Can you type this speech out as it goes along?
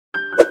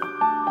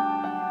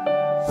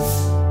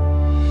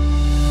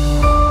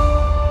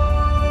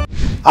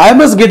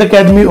IMS GATE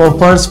Academy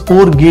offers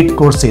 4 GATE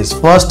courses.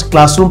 First,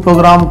 classroom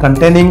program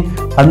containing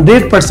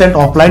 100%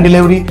 offline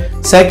delivery.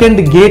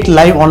 Second, GATE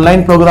live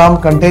online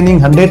program containing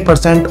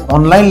 100%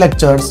 online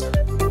lectures.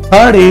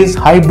 Third is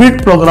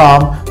hybrid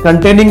program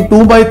containing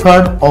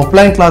 2/3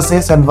 offline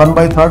classes and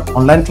 1/3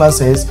 online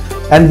classes.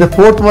 And the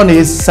fourth one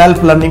is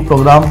self-learning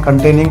program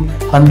containing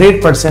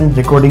 100%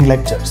 recording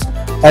lectures.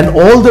 And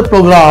all the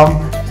program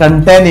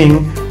containing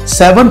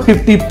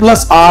 750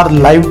 plus hour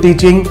live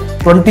teaching,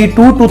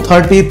 22 to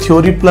 30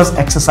 theory plus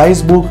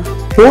exercise book,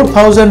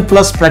 4000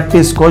 plus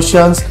practice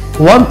questions,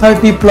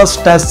 130 plus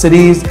test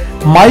series,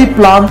 my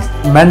plan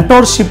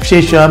mentorship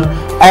session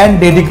and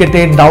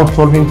dedicated doubt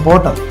solving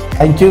portal.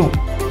 Thank you.